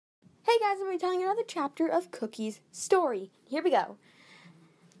Hey guys, I'm going to be telling another chapter of Cookie's story. Here we go.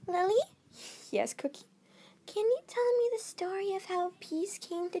 Lily? Yes, Cookie? Can you tell me the story of how peace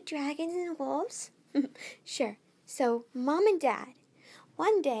came to dragons and wolves? Sure. So, Mom and Dad,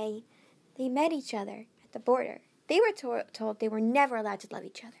 one day, they met each other at the border. They were told they were never allowed to love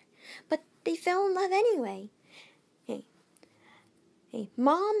each other, but they fell in love anyway.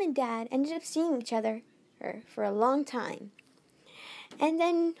 Mom and Dad ended up seeing each other for a long time. And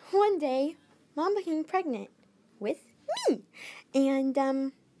then one day, Mom became pregnant with me.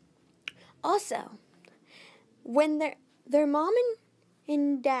 And also, when their mom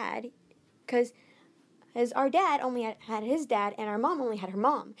and dad, because as our dad only had his dad and our mom only had her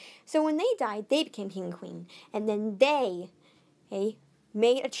mom. So when they died, they became king and queen. And then they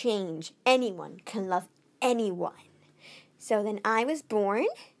made a change. Anyone can love anyone. So then I was born,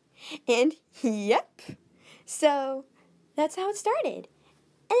 and yep. So that's how it started.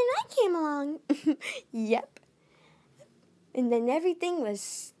 And then I came along. Yep. And then everything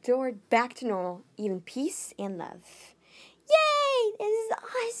was restored back to normal, even peace and love. Yay! This is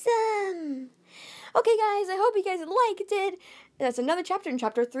awesome! Okay, guys, I hope you guys liked it. That's another chapter, and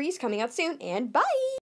chapter 3 is coming out soon, and bye!